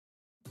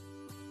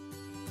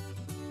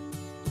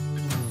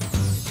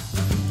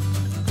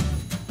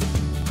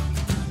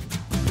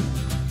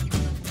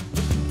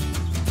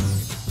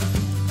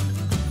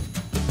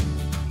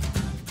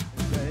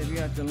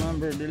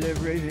lumber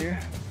delivery here.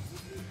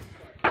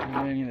 We're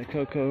getting the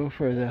cocoa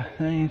for the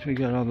things. We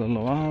got all the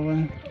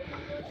Llewellyn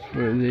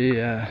for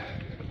the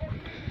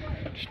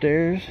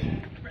stairs.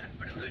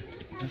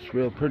 That's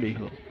real pretty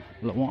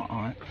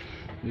Llewellyn.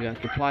 We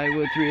got the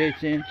plywood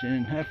 3/8 inch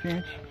and 1/2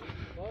 inch.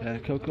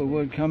 Got cocoa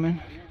wood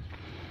coming.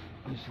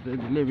 This is the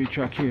delivery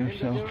truck here.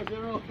 So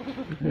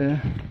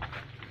yeah.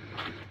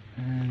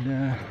 And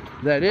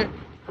is that it?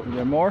 Is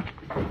there more?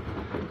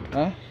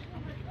 Huh?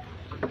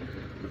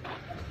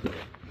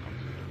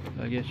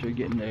 I guess we're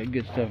getting the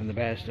good stuff and the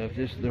bad stuff.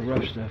 This is the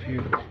rough stuff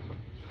here.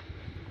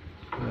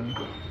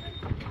 So,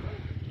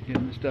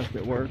 getting the stuff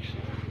that works.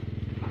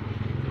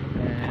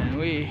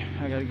 And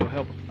I gotta go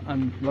help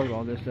unload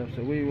all this stuff.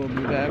 So we will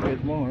be back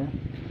with more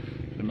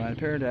in my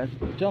paradise.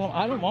 Tell them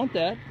I don't want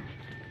that.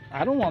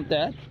 I don't want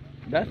that.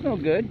 That's no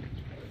good.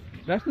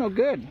 That's no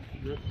good.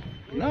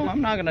 No,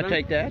 I'm not gonna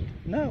take that.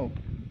 No,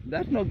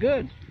 that's no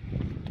good.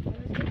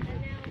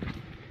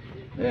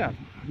 Yeah.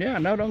 Yeah,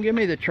 no, don't give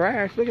me the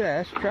trash. Look at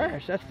that. That's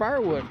trash. That's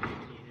firewood.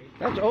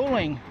 That's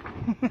Oling.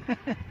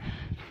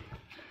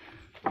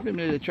 Give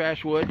me the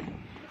trash wood.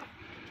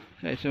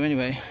 Okay, so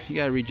anyway, you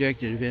gotta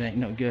reject it if it ain't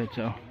no good.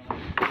 So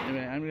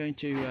anyway, I'm going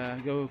to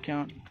go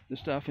count the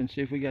stuff and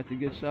see if we got the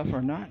good stuff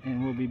or not,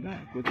 and we'll be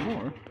back with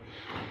more.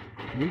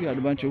 We got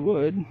a bunch of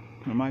wood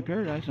from my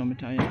paradise. I'm gonna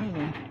tell you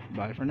another.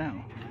 Bye for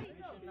now.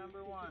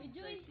 Number 1,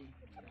 safety.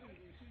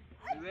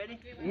 You ready?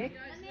 Yeah.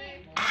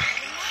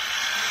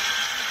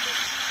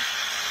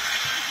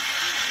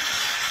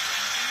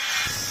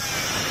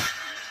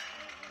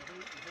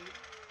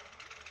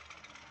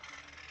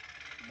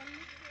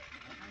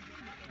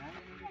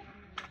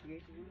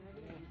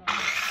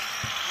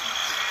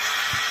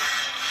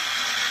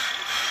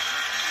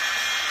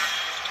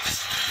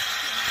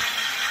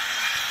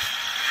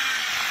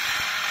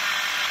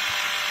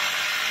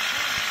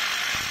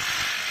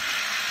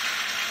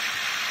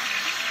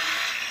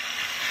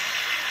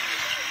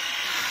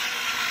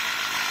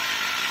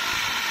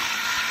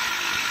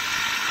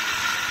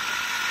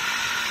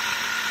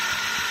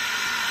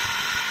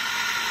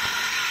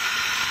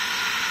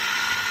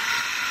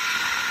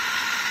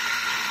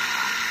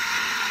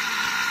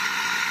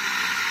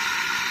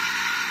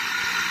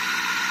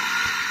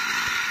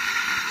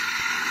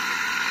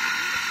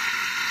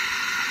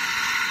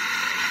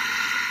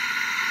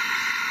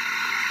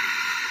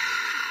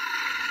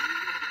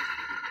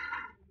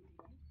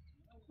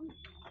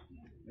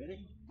 Ready?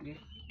 Yeah.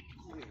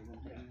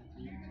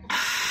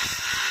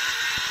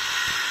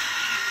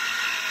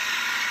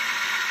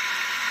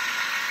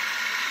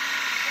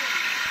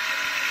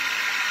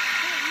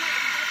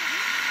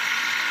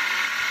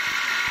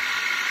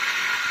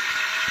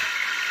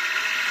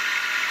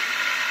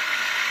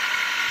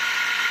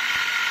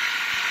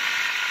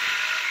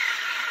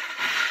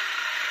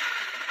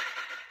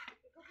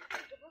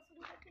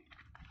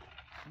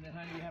 And then,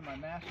 honey, you have my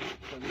mask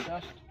for the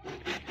dust?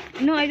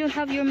 No, I don't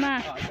have your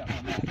mask. Oh, I got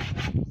my mask.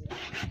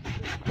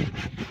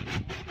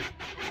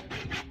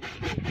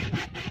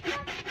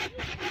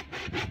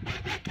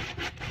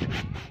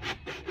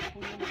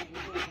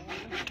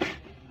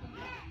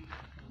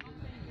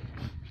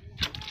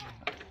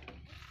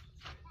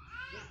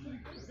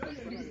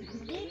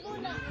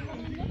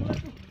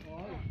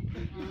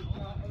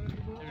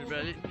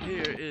 Everybody,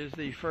 here is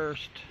the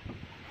first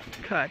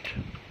cut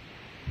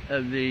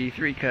of the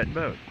 3-cut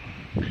boat.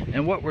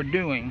 And what we're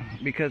doing,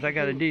 because I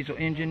got a diesel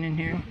engine in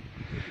here,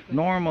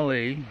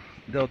 normally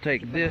they'll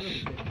take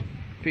this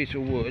piece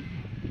of wood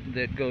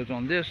that goes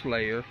on this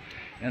layer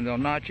and they'll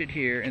notch it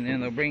here, and then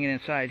they'll bring it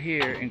inside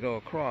here and go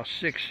across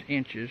 6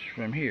 inches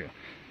from here.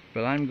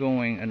 But I'm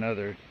going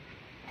another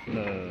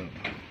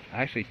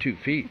actually 2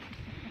 feet.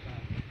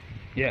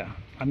 Yeah,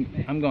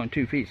 I'm going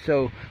 2 feet.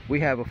 So we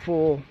have a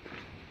full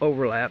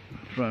overlap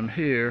from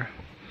here,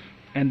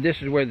 and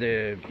this is where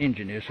the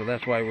engine is, so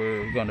that's why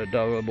we're going to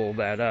double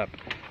that up.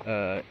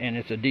 And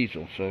it's a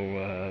diesel, so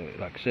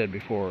like I said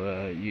before,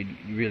 you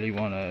really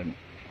want to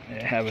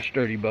have a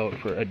sturdy boat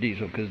for a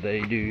diesel, because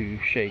they do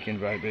shake and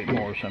vibrate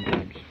more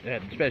sometimes,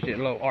 especially at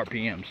low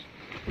RPMs.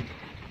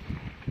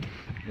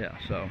 Yeah,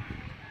 so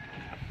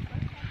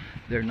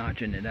they're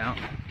notching it out,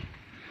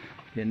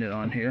 getting it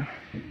on here,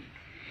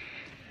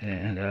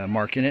 and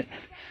marking it.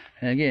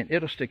 And again,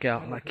 it'll stick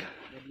out like,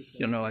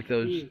 you know, like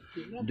those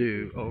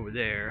do over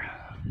there.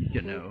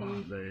 You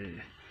know,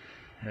 they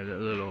have a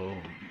little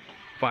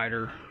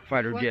fighter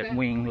jet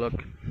wing look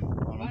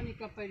on them.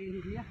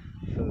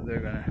 So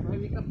they're gonna,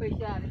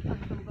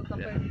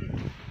 yeah.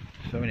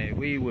 So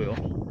anyway,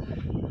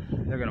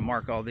 they're gonna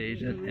mark all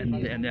these, and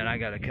then I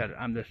gotta cut it.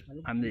 I'm the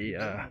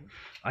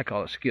I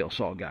call it skill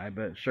saw guy,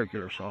 but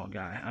circular saw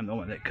guy. I'm the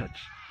one that cuts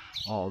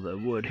all the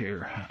wood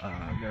here.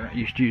 They're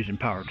used to using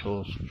power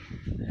tools,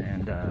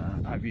 and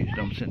I've used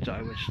them since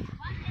I was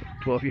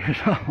 12 years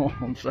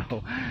old.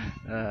 So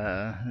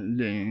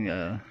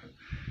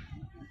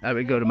I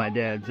would go to my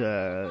dad's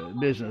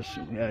business.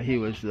 He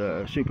was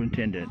the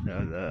superintendent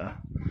of the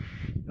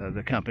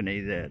the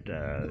company that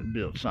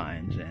built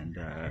signs, and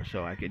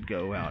so I could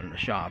go out in the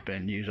shop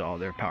and use all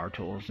their power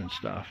tools and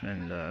stuff,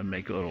 and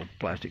make little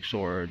plastic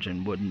swords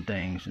and wooden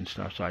things and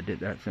stuff. So I did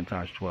that since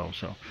I was 12.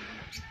 So,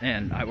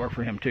 and I worked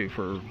for him too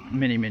for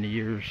many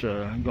years,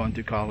 going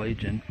through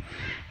college and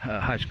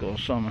high school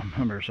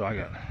summer. So I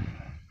got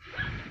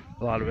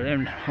a lot of it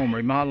in home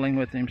remodeling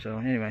with him. So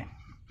anyway,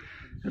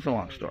 it's a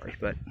long story,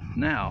 but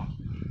now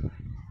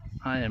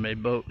I am a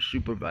boat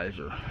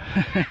supervisor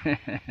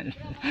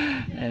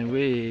and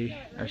we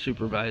are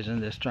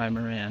supervising this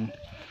Trimaran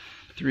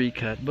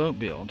 3-cut boat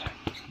build.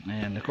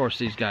 And of course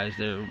these guys,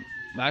 they're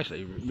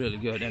actually really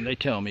good, and they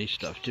tell me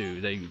stuff too.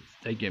 They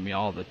give me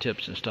all the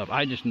tips and stuff.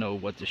 I just know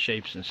what the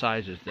shapes and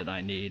sizes that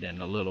I need,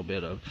 and a little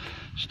bit of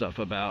stuff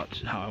about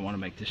how I want to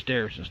make the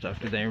stairs and stuff,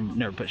 because they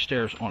never put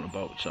stairs on a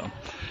boat. So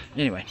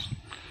anyway,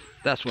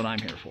 that's what I'm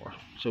here for.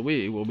 So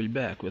we will be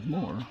back with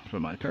more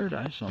from my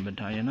paradise on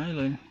Battalion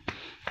Island.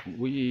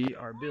 We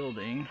are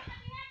building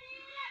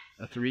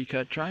a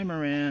 3-cut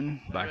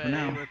Trimaran. Bye for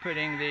now. We're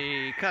putting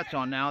the cuts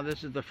on now.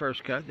 This is the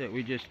first cut that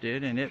we just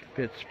did, and it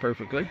fits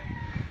perfectly.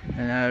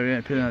 And now we're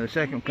going to put on the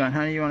second cut.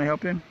 Honey, you want to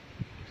help him?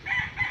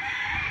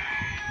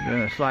 We're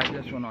going to slide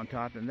this one on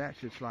top, and that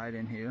should slide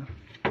in here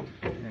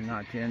and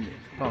not in. The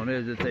problem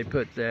is that they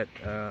put that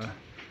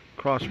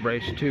cross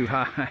brace too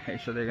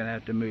high, so they're going to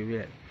have to move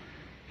it.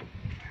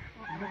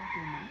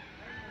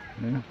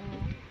 Yeah.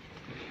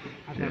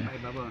 Yeah.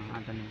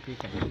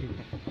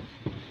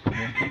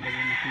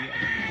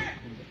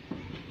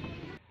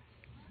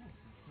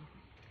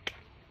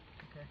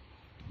 Okay.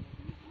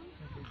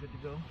 Good to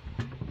go.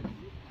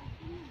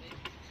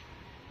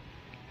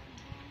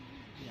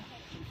 Yeah.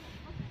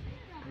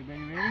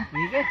 Everybody ready?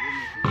 We good?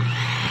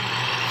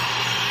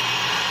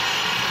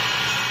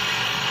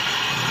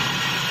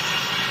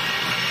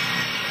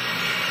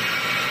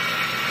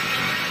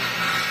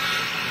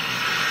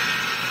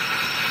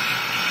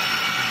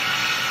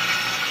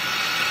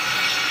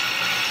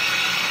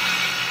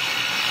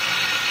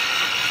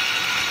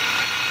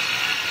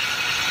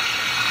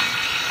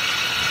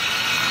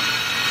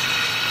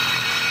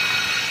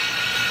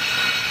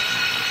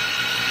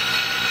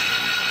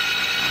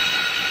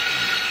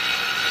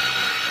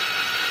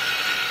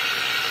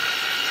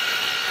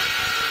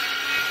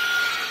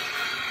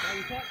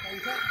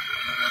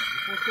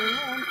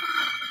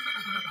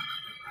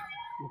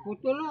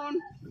 Naputol noon.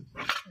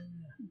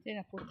 Hindi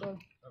naputol.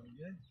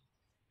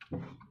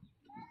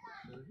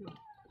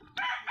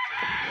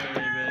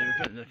 We're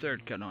putting the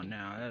third cut on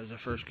now. That was the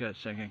first cut,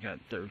 second cut,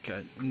 third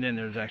cut, and then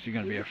there's actually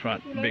going to be a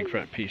big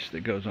front piece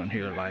that goes on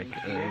here, like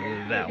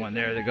that one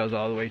there, that goes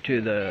all the way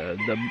to the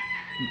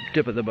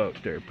tip of the boat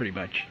there, pretty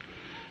much.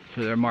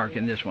 So they're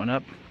marking this one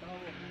up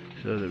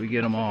so that we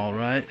get them all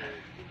right.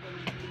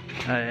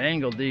 I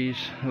angled these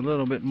a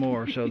little bit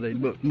more so they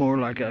look more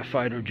like a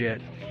fighter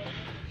jet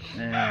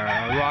or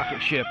a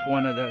rocket ship,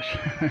 one of those.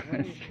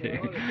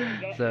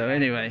 So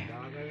anyway,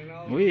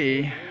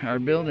 we are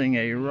building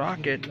a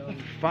rocket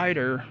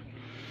fighter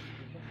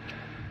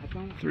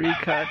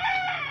 3-cut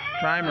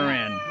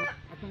Trimaran.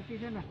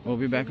 We'll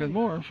be back with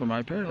more from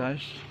my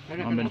paradise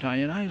on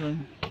Battalion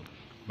Island.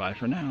 Bye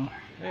for now.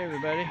 Hey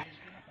everybody,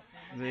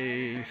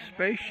 the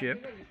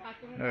spaceship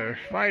or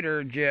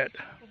fighter jet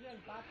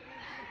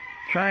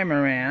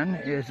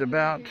Trimaran is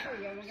about,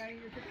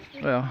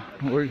 well,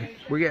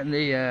 we're getting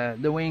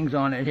the wings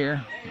on it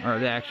here, or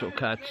the actual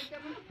cuts,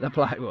 the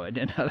plywood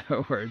in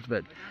other words,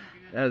 but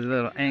those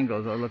little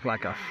angles will look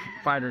like a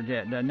fighter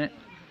jet, doesn't it?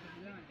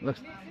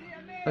 Looks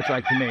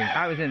like to me.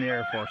 I was in the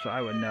Air Force, so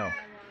I would know.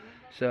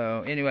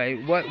 So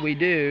anyway, what we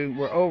do,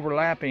 we're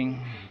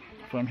overlapping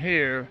from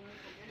here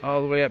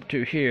all the way up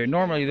to here.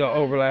 Normally they'll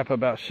overlap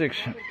about 6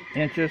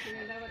 inches,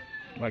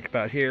 like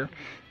about here,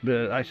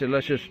 but I said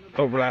let's just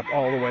overlap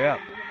all the way up.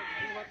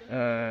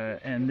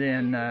 And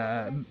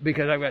then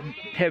because I've got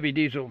heavy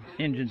diesel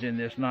engines in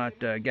this, not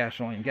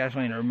gasoline.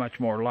 Gasoline are much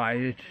more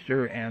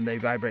lighter and they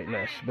vibrate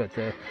less, but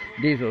the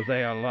diesels,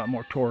 they have a lot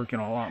more torque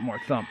and a lot more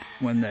thump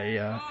when they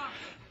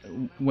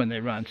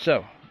run.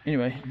 So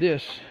anyway,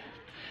 this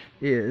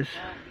is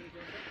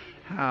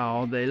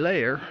how they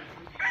layer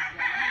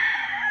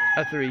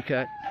a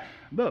 3-cut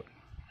boat.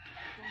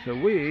 So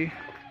we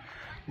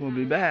will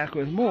be back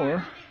with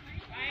more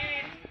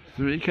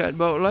 3-cut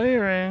boat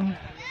layering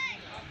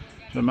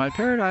from my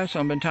paradise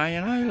on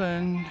Battalion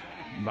Island.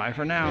 Bye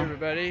for now. Hey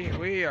everybody,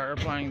 we are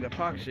applying the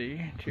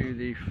epoxy to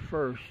the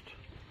first,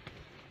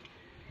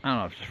 I don't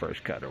know if it's the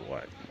first cut or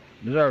what.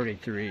 There's already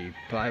 3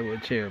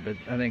 plywoods here, but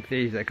I think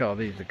they call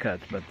these the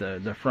cuts, but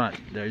the front,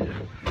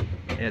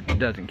 it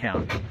doesn't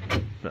count.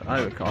 But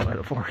I would call it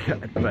a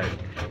 4-cut. But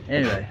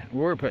anyway,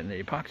 we're putting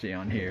the epoxy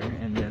on here,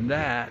 and then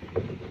that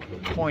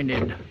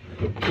pointed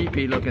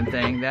teepee looking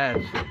thing, that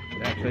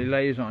actually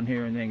lays on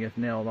here and then gets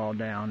nailed all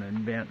down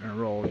and bent and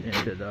rolled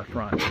into the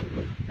front.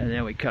 And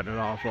then we cut it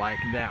off like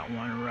that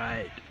one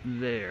right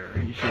there.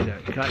 You see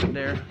that cut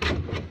there?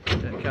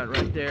 That cut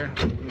right there?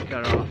 We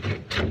cut it off.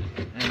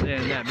 And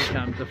then that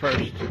becomes the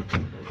first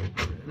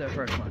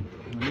one.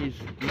 When he's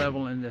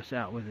leveling this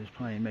out with his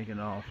plane, making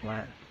it all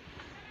flat.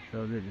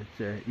 so that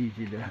it's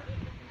easy to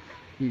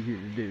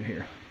do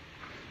here.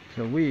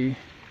 So we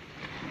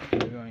are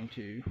going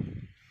to,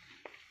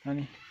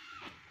 honey,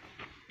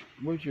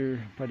 where's your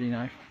putty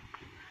knife?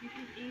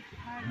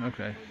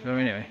 Okay, so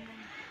anyway,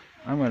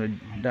 I'm going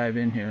to dive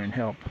in here and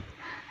help,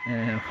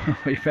 and we'll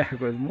be back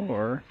with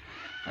more.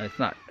 It's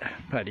not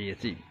putty,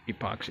 it's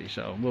epoxy,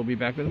 so we'll be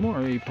back with more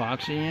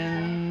epoxy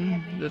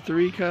and the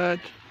 3-cut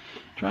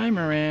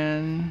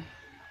Trimaran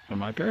from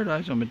my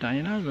paradise on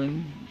Battalion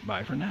Island.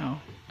 Bye for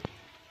now.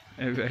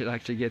 Everybody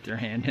likes to get their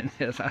hand in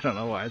this. I don't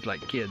know why. It's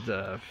like kids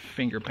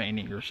finger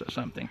painting or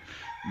something.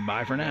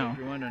 Bye for now. If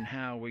you're wondering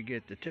how we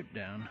get the tip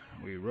down,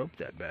 we rope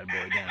that bad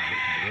boy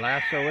down.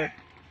 Lasso it,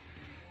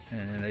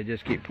 and then they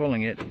just keep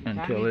pulling it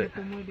until it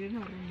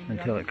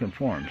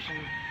conforms.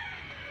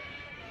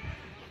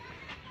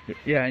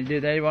 Yeah, and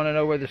did they want to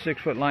know where the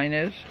 6-foot line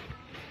is?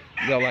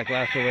 They'll like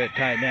lasso it,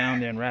 tie it down,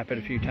 then wrap it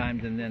a few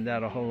times, and then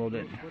that'll hold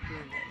it.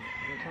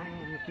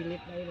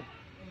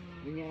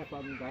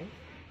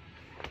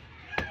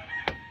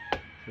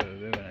 So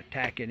they're going to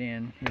tack it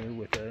in here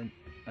with a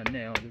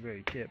nail at the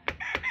very tip.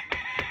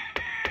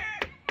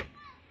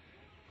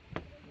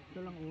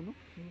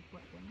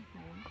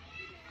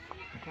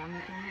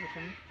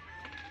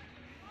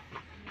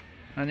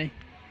 Honey?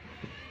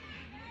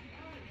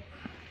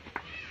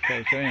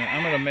 Okay, so anyway,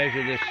 I'm going to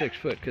measure this 6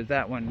 foot because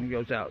that one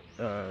goes out,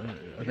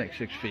 I think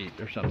 6 feet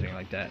or something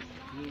like that.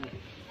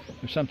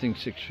 There's something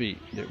 6 feet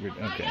that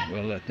okay,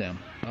 we'll let them.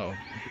 Oh,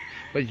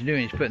 what he's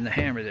doing is putting the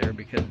hammer there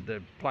because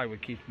the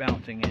plywood keeps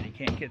bouncing and he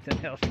can't get the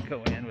nails to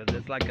go in with it.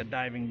 It's like a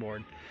diving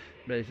board,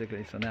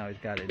 basically. So now he's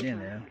got it in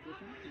there.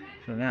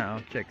 So now,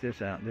 check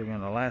this out. They're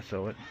going to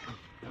lasso it,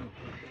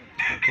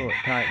 pull it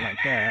tight like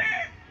that.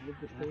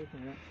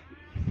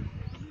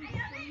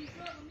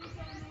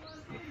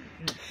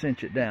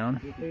 Cinch it down.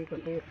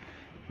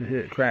 You hear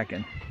it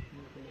cracking.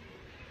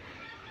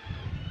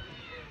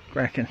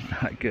 Cracking's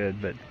not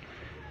good, but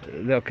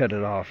they'll cut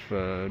it off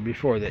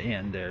before the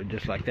end there,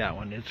 just like that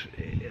one.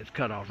 It's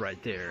cut off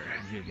right there.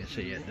 As you can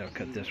see it, they'll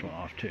cut this one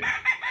off too.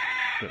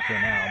 But for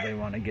now, they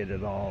want to get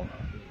it all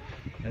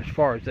as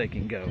far as they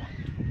can go.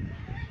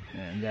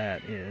 And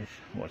that is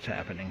what's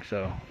happening.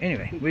 So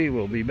anyway, we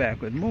will be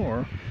back with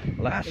more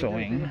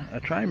lassoing a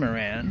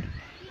Trimaran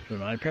from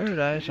my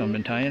paradise on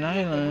Battalion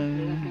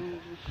Island.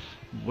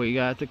 We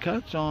got the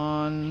cuts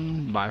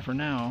on. Bye for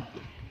now.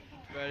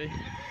 Ready?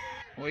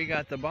 We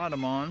got the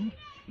bottom on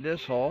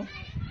this hole,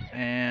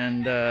 and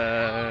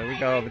we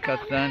got all the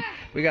cuts done.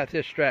 We got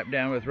this strapped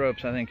down with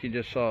ropes. I think you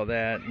just saw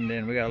that. And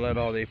then we got to let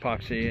all the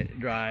epoxy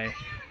dry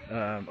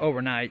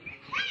overnight,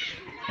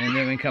 and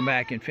then we come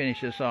back and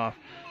finish this off.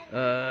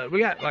 We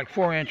got like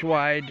 4-inch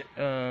wide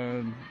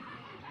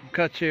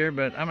cuts here,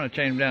 but I'm going to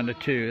change them down to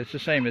 2. It's the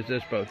same as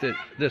this both.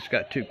 This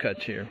got 2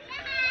 cuts here.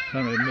 So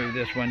I'm going to move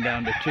this one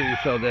down to 2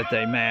 so that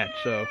they match.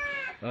 So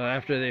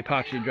after the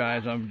epoxy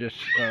dries, I'm just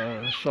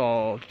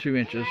saw 2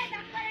 inches.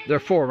 They're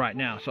 4 right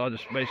now, so I'll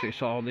just basically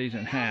saw these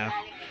in half.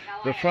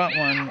 The front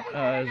one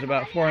is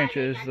about 4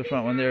 inches. The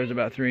front one there is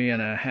about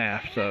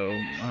 3.5. So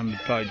I'm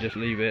probably just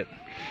leave it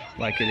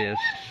like it is.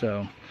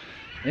 So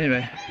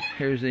anyway,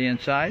 here's the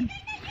inside.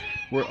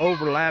 We're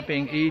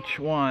overlapping each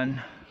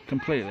one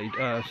completely.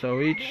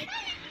 So each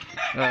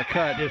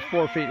cut is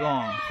 4 feet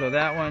long. So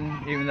that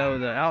one, even though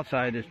the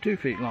outside is 2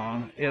 feet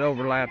long, it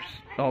overlaps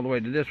all the way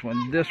to this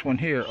one. This one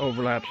here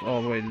overlaps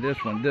all the way to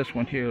this one. This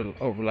one here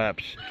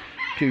overlaps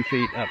 2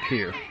 feet up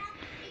here.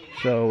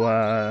 So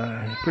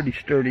pretty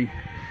sturdy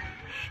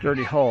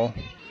hull.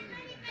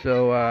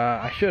 So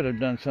I should have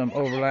done some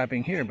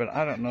overlapping here, but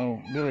I don't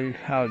know really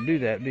how to do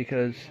that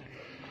because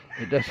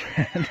it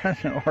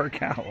doesn't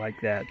work out like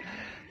that.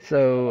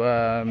 So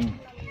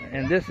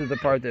and this is the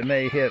part that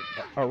may hit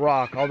a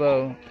rock,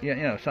 although you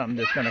know something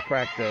that's going to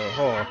crack the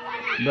hull.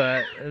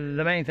 But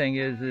the main thing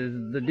is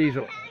the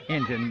diesel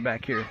engine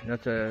back here.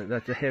 That's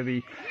a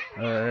heavy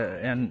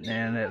and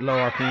at low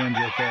RPMs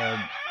it's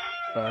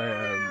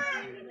a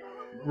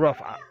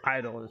rough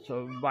idle. It's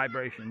a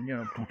vibration, you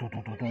know,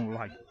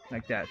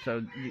 like that.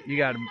 So you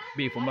got to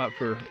beef them up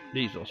for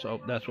diesel. So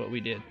that's what we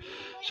did.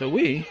 So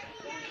we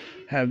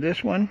have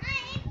this one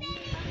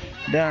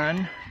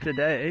done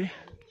today.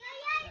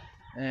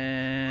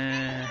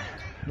 And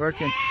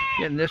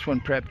getting this one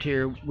prepped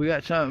here. We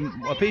got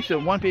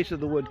one piece of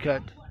the wood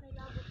cut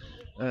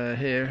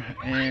here,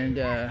 and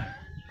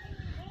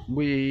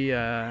we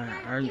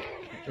they're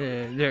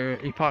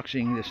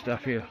epoxying this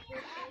stuff here,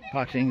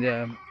 epoxying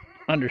the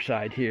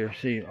underside here.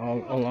 See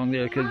all along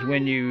there, because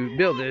when you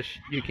build this,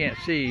 you can't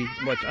see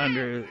what's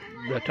under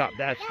the top.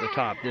 That's the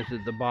top. This is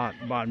the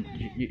bottom.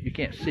 You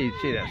can't see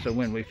that. So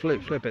when we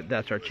flip it,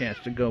 that's our chance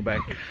to go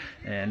back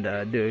and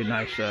do a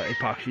nice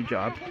epoxy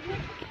job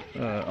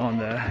on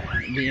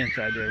the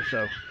inside there.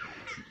 So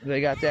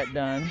they got that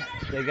done.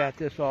 They got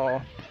this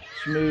all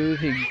smooth.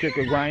 He took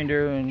a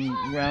grinder and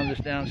ground this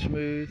down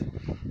smooth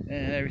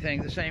and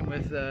everything. The same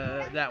with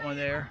that one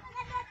there.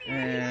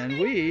 And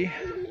we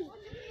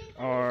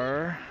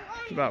are,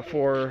 it's about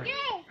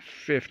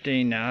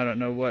 4:15 now. I don't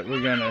know what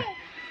we're gonna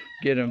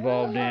get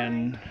involved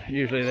in.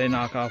 Usually they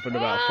knock off at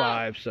about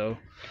 5, so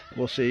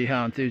we'll see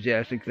how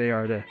enthusiastic they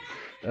are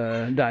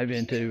to dive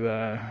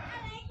into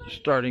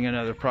starting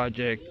another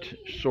project,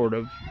 sort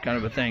of, kind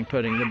of a thing,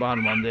 putting the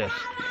bottom on this.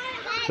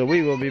 So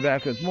we will be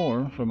back with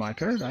more from my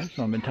paradise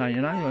on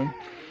Italian Island.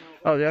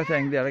 Oh, the other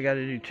thing that I got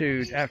to do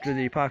too, after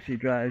the epoxy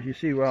dries, you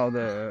see where all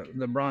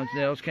the bronze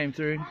nails came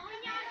through?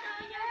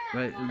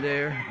 Right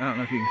there. I don't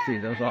know if you can see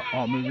those.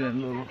 I'll move in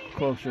a little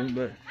closer,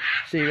 but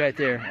see right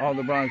there, all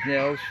the bronze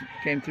nails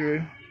came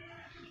through.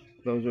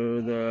 Those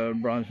are the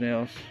bronze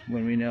nails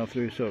when we nail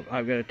through. So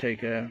I've got to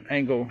take an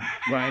angle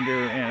grinder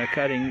and a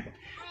cutting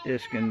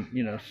disc and,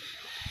 you know,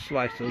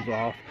 slice those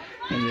off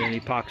and then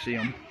epoxy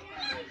them.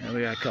 And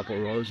we got a couple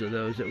rows of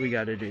those that we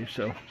got to do.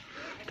 So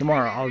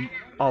tomorrow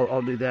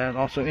I'll do that.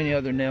 Also, any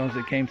other nails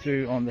that came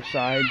through on the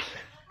sides,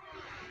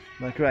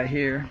 like right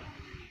here.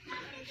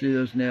 See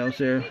those nails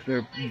there?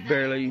 They're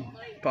barely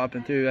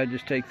popping through. I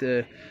just take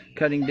the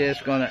cutting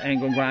disc on an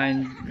angle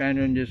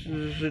grinder and just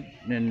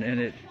and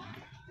it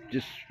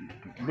just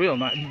real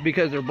nice,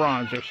 because they're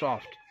bronze. They're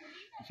soft,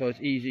 so it's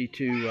easy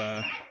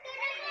to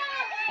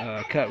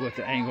cut with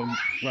the angle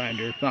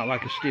grinder. It's not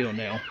like a steel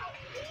nail.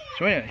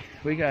 So anyway,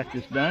 we got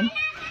this done.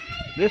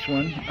 This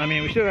one, I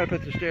mean, we still got to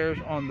put the stairs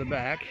on the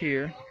back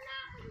here.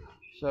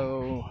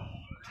 So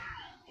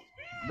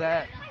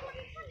that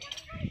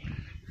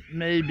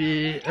may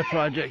be a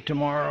project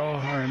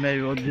tomorrow, or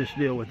maybe we'll just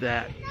deal with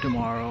that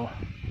tomorrow.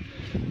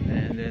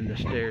 And then the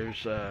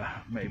stairs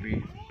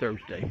maybe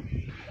Thursday.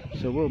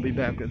 So we'll be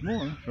back with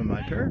more from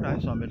my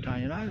paradise on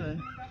Italian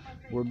Island.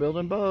 We're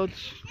building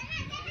boats,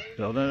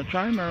 building a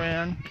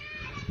trimaran,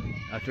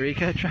 a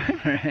 3-cut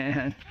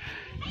trimaran.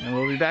 And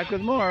we'll be back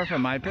with more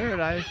from my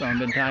paradise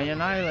on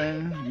Italian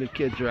Island. The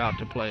kids are out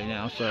to play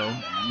now, so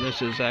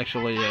this is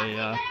actually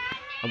a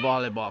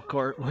volleyball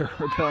court where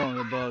we're building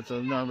the boat.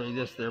 So normally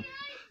this is their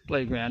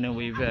playground, and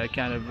we've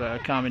kind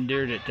of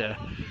commandeered it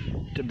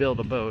to build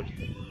a boat.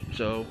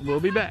 So we'll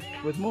be back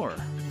with more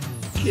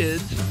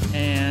kids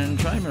and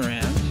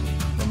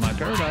trimarans from my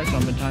paradise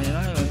on Italian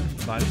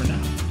Island. Bye for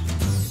now.